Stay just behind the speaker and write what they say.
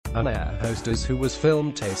An air hostess who was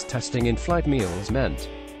filmed taste testing in-flight meals meant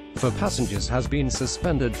for passengers has been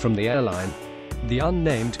suspended from the airline. The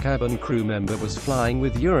unnamed cabin crew member was flying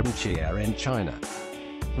with Urumqi Air in China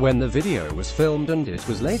when the video was filmed, and it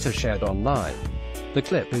was later shared online. The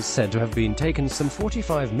clip is said to have been taken some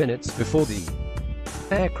 45 minutes before the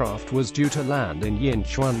aircraft was due to land in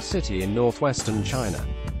Yinchuan City in northwestern China.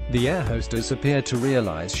 The air hostess appeared to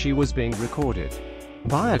realize she was being recorded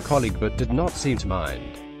by a colleague but did not seem to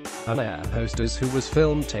mind. An air hostess who was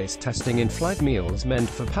filmed taste testing in-flight meals meant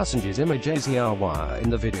for passengers images in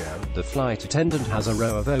the video. The flight attendant has a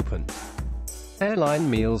row of open airline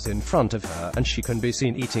meals in front of her, and she can be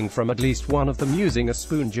seen eating from at least one of them using a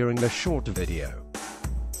spoon during the short video.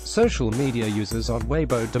 Social media users on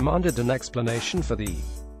Weibo demanded an explanation for the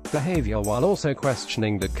behavior while also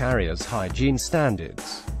questioning the carrier's hygiene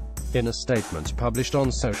standards. In a statement published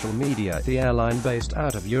on social media, the airline based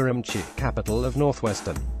out of Urumqi, capital of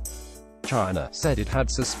northwestern China, said it had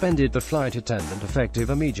suspended the flight attendant effective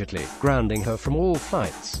immediately, grounding her from all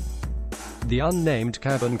flights. The unnamed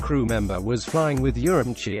cabin crew member was flying with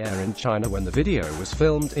Urumqi Air in China when the video was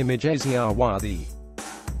filmed. Images The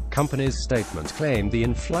company's statement claimed the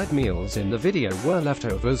in-flight meals in the video were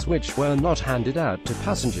leftovers which were not handed out to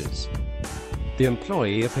passengers. The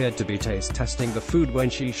employee appeared to be taste testing the food when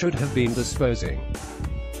she should have been disposing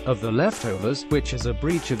of the leftovers, which is a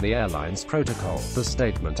breach of the airline's protocol, the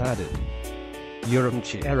statement added.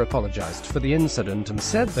 Urumqi Air apologized for the incident and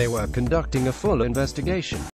said they were conducting a full investigation.